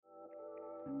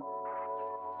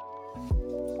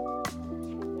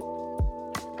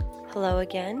Hello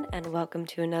again, and welcome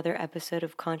to another episode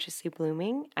of Consciously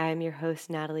Blooming. I'm your host,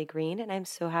 Natalie Green, and I'm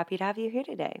so happy to have you here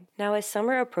today. Now, as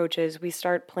summer approaches, we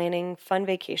start planning fun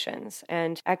vacations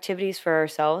and activities for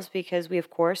ourselves because we, of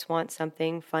course, want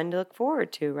something fun to look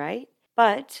forward to, right?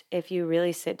 But if you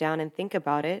really sit down and think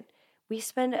about it, we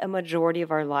spend a majority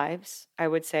of our lives, I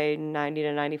would say 90 to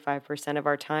 95% of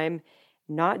our time,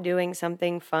 not doing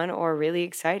something fun or really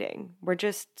exciting. We're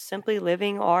just simply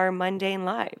living our mundane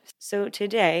lives. So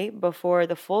today, before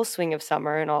the full swing of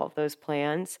summer and all of those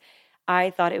plans, I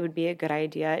thought it would be a good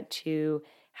idea to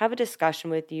have a discussion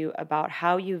with you about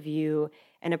how you view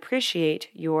and appreciate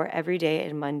your everyday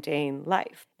and mundane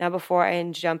life. Now, before I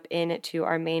jump into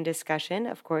our main discussion,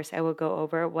 of course, I will go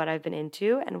over what I've been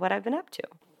into and what I've been up to.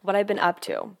 What I've been up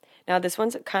to. Now, this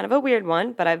one's kind of a weird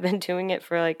one, but I've been doing it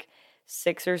for like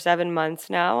 6 or 7 months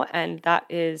now, and that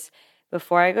is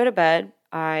before I go to bed,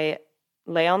 I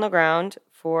lay on the ground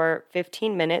for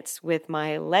 15 minutes with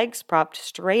my legs propped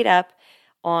straight up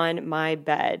on my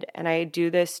bed. And I do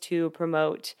this to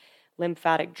promote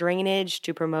lymphatic drainage,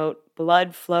 to promote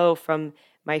blood flow from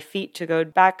my feet to go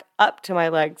back up to my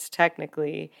legs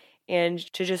technically, and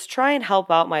to just try and help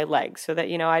out my legs so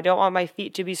that, I don't want my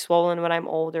feet to be swollen when I'm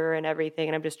older and everything.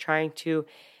 And I'm just trying to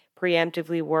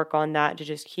preemptively work on that to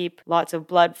just keep lots of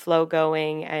blood flow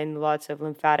going and lots of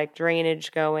lymphatic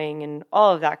drainage going and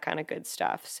all of that kind of good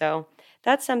stuff. So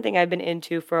that's something I've been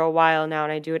into for a while now,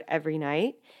 and I do it every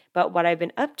night. But what I've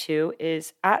been up to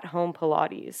is at-home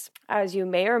Pilates. As you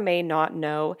may or may not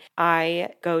know, I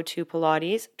go to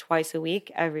Pilates twice a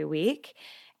week, every week.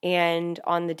 And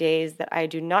on the days that I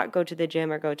do not go to the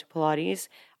gym or go to Pilates,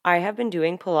 I have been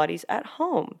doing Pilates at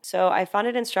home. So I found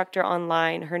an instructor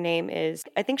online. Her name is,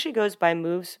 I think she goes by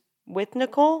Moves with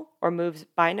Nicole or Moves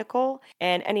by Nicole.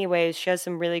 And anyways, she has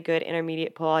some really good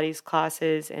intermediate Pilates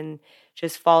classes, and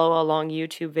just follow along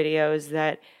YouTube videos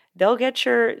that they'll get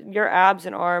your abs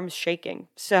and arms shaking.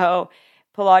 So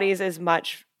Pilates is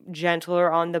much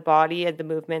gentler on the body and the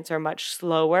movements are much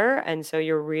slower. And so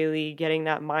you're really getting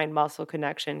that mind muscle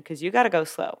connection because you got to go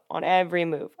slow on every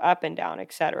move, up and down,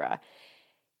 etc.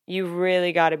 You've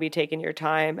really got to be taking your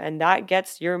time, and that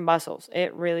gets your muscles.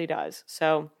 It really does.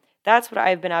 So that's what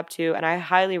I've been up to, and I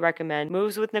highly recommend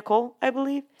Moves with Nicole, I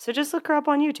believe. So just look her up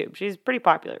on YouTube. She's pretty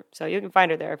popular, so you can find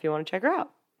her there if you want to check her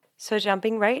out. So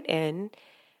jumping right in,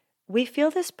 we feel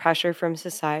this pressure from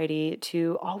society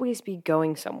to always be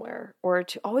going somewhere or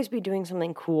to always be doing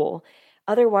something cool.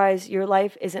 Otherwise, your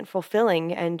life isn't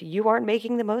fulfilling and you aren't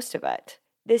making the most of it.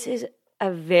 This is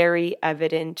a very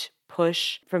evident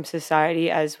push from society,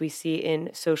 as we see in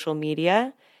social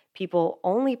media. People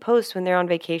only post when they're on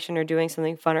vacation or doing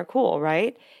something fun or cool,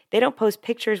 right? They don't post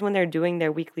pictures when they're doing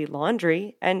their weekly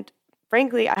laundry. And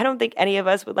frankly, I don't think any of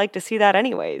us would like to see that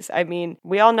anyways. I mean,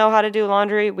 we all know how to do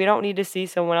laundry. We don't need to see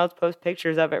someone else post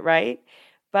pictures of it, right?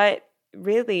 But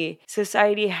really,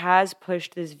 society has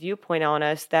pushed this viewpoint on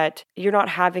us that you're not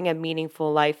having a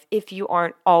meaningful life if you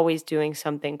aren't always doing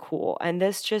something cool. And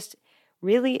this just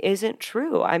really isn't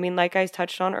true. I mean, like I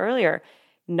touched on earlier,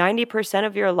 90%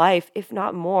 of your life, if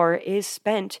not more, is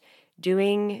spent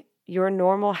doing your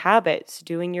normal habits,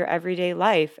 doing your everyday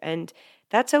life. And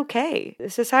that's okay.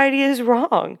 Society is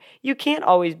wrong. You can't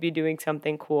always be doing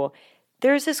something cool.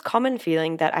 There's this common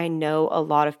feeling that I know a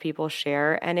lot of people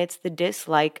share, and it's the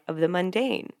dislike of the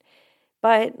mundane.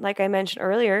 But like I mentioned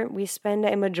earlier, we spend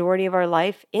a majority of our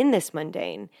life in this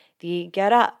mundane. The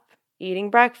get up,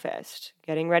 eating breakfast,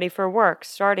 getting ready for work,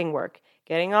 starting work,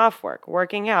 getting off work,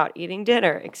 working out, eating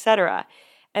dinner, etc.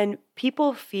 And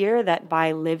people fear that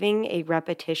by living a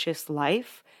repetitious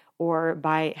life or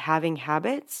by having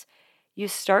habits, you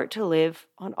start to live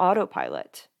on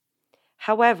autopilot.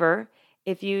 However,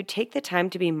 if you take the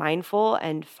time to be mindful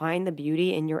and find the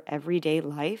beauty in your everyday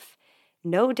life,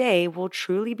 no day will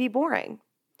truly be boring.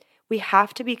 We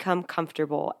have to become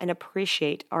comfortable and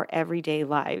appreciate our everyday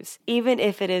lives, even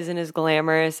if it isn't as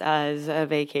glamorous as a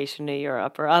vacation to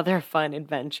Europe or other fun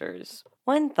adventures.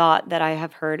 One thought that I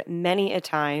have heard many a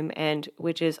time, and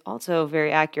which is also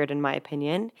very accurate in my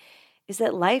opinion, is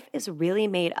that life is really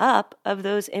made up of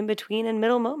those in-between and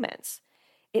middle moments.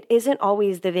 It isn't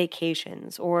always the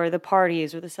vacations or the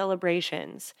parties or the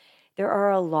celebrations. There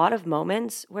are a lot of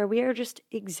moments where we are just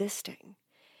existing.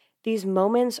 These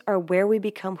moments are where we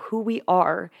become who we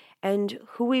are and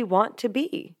who we want to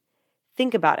be.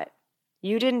 Think about it.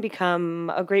 You didn't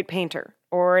become a great painter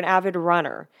or an avid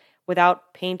runner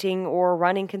without painting or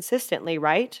running consistently,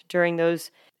 right? During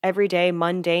those everyday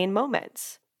mundane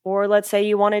moments. Or let's say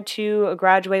you wanted to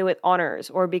graduate with honors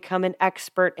or become an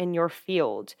expert in your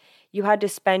field. you had to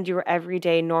spend your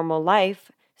everyday normal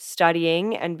life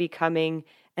studying and becoming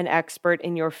an expert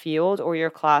in your field or your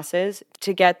classes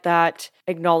to get that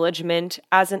acknowledgement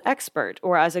as an expert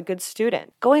or as a good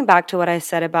student. Going back to what I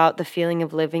said about the feeling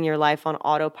of living your life on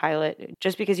autopilot,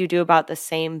 just because you do about the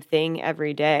same thing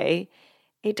every day,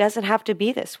 it doesn't have to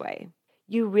be this way.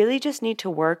 You really just need to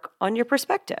work on your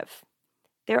perspective.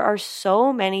 There are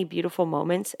so many beautiful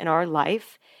moments in our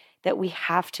life that we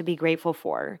have to be grateful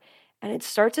for, and it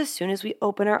starts as soon as we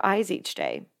open our eyes each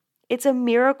day. It's a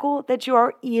miracle that you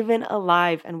are even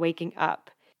alive and waking up.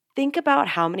 Think about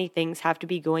how many things have to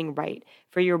be going right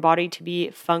for your body to be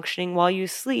functioning while you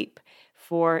sleep,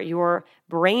 for your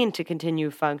brain to continue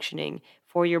functioning,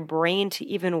 for your brain to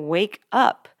even wake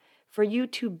up. For you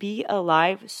to be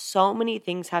alive, so many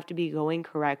things have to be going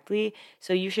correctly,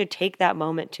 so you should take that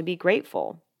moment to be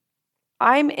grateful.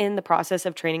 I'm in the process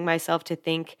of training myself to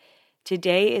think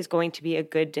today is going to be a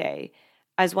good day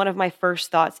as one of my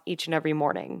first thoughts each and every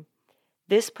morning.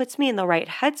 This puts me in the right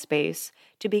headspace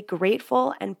to be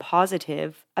grateful and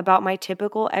positive about my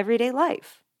typical everyday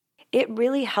life. It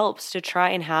really helps to try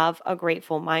and have a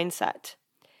grateful mindset.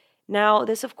 Now,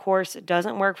 this of course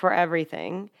doesn't work for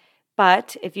everything,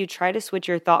 but if you try to switch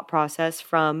your thought process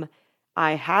from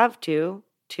I have to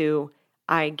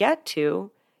I get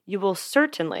to, you will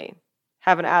certainly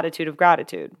have an attitude of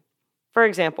gratitude. For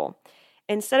example,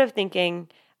 instead of thinking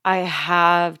I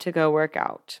have to go work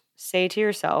out, say to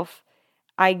yourself,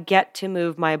 I get to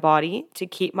move my body to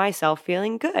keep myself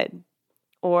feeling good.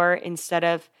 Or instead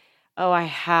of, oh, I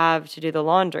have to do the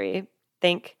laundry,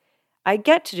 think, I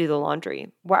get to do the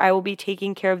laundry, where I will be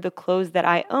taking care of the clothes that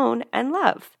I own and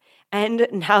love. And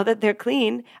now that they're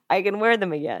clean, I can wear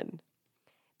them again.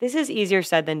 This is easier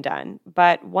said than done,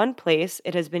 but one place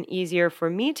it has been easier for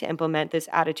me to implement this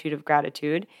attitude of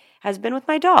gratitude has been with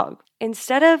my dog.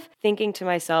 Instead of thinking to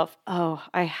myself, oh,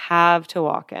 I have to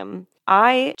walk him,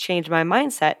 I changed my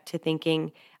mindset to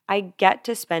thinking, I get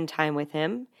to spend time with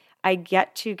him, I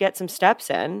get to get some steps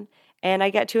in, and I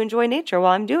get to enjoy nature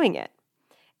while I'm doing it.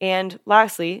 And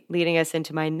lastly, leading us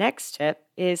into my next tip,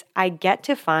 is I get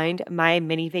to find my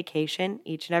mini vacation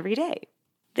each and every day.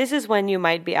 This is when you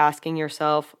might be asking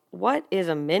yourself, what is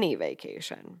a mini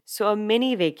vacation? So a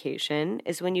mini vacation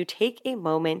is when you take a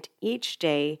moment each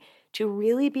day to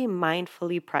really be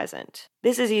mindfully present.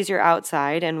 This is easier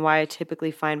outside and why I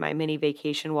typically find my mini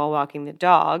vacation while walking the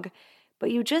dog,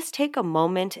 but you just take a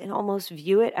moment and almost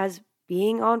view it as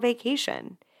being on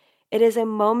vacation. It is a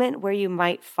moment where you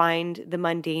might find the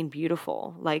mundane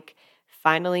beautiful, like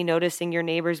finally noticing your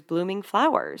neighbor's blooming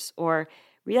flowers or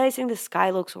realizing the sky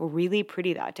looks really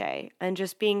pretty that day, and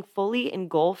just being fully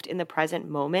engulfed in the present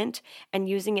moment and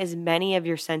using as many of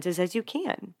your senses as you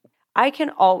can. I can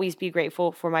always be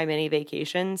grateful for my mini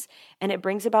vacations, and it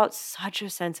brings about such a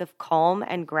sense of calm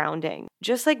and grounding,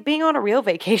 just like being on a real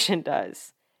vacation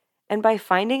does. And by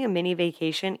finding a mini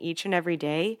vacation each and every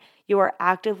day, you are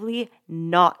actively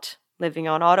not living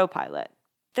on autopilot.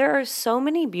 There are so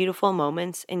many beautiful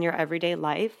moments in your everyday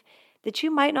life that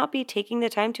you might not be taking the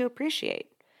time to appreciate.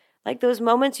 Like those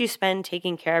moments you spend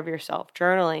taking care of yourself,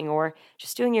 journaling, or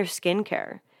just doing your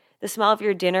skincare. The smell of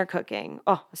your dinner cooking,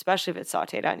 especially if it's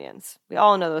sauteed onions. We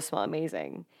all know those smell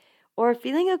amazing. Or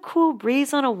feeling a cool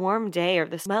breeze on a warm day, or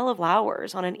the smell of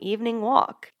flowers on an evening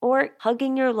walk. Or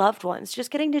hugging your loved ones,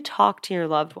 just getting to talk to your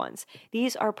loved ones.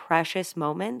 These are precious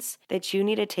moments that you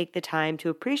need to take the time to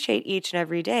appreciate each and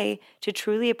every day to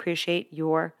truly appreciate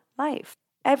your life.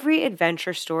 Every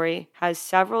adventure story has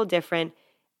several different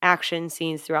action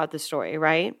scenes throughout the story,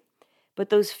 right? But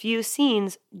those few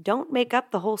scenes don't make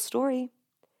up the whole story.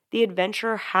 The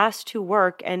adventurer has to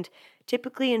work and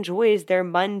typically enjoys their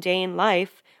mundane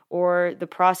life or the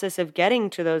process of getting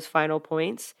to those final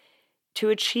points to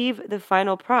achieve the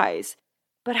final prize.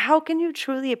 But how can you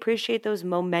truly appreciate those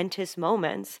momentous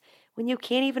moments when you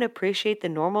can't even appreciate the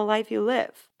normal life you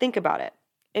live? Think about it.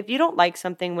 If you don't like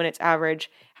something when it's average,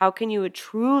 how can you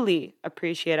truly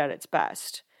appreciate it at its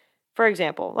best? For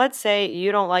example, let's say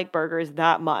you don't like burgers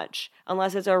that much,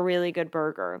 unless it's a really good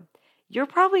burger. You're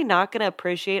probably not going to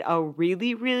appreciate a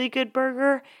really, really good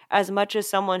burger as much as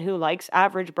someone who likes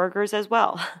average burgers as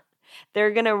well.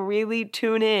 They're going to really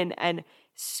tune in and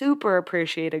super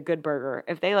appreciate a good burger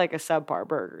if they like a subpar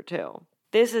burger too.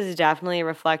 This is definitely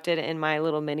reflected in my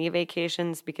little mini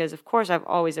vacations because, of course, I've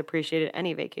always appreciated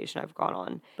any vacation I've gone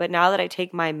on. But now that I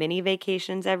take my mini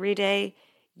vacations every day,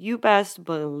 you best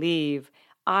believe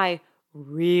I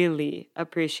really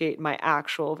appreciate my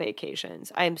actual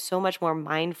vacations. I am so much more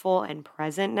mindful and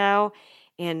present now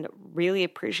and really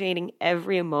appreciating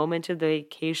every moment of the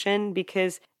vacation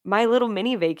because my little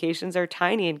mini vacations are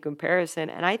tiny in comparison,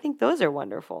 and I think those are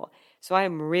wonderful. So I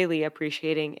am really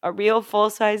appreciating a real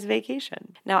full-size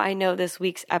vacation. Now, I know this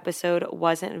week's episode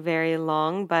wasn't very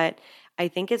long, but I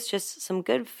think it's just some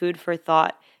good food for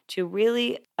thought to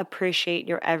really appreciate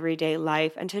your everyday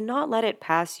life and to not let it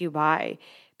pass you by.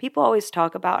 People always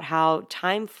talk about how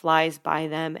time flies by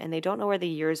them and they don't know where the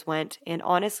years went. And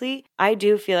honestly, I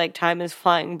do feel like time is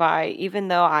flying by, even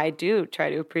though I do try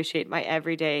to appreciate my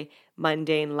everyday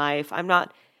mundane life. I'm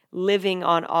not living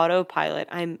on autopilot.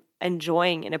 I'm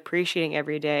enjoying and appreciating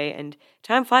every day. And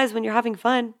time flies when you're having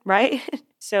fun, right?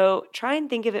 So try and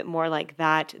think of it more like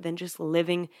that than just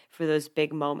living for those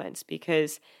big moments,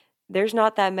 because there's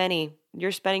not that many.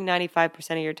 You're spending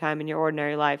 95% of your time in your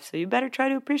ordinary life, so you better try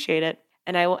to appreciate it.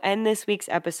 And I will end this week's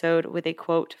episode with a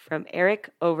quote from Eric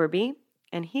Overby,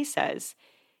 and he says,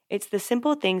 "It's the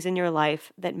simple things in your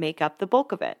life that make up the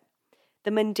bulk of it.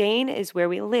 The mundane is where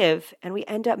we live, and we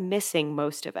end up missing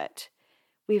most of it.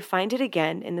 We find it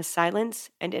again in the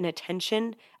silence and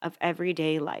inattention of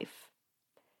everyday life."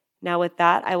 Now, with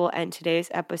that, I will end today's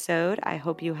episode. I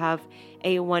hope you have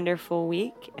a wonderful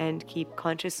week and keep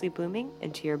consciously blooming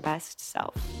into your best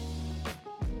self.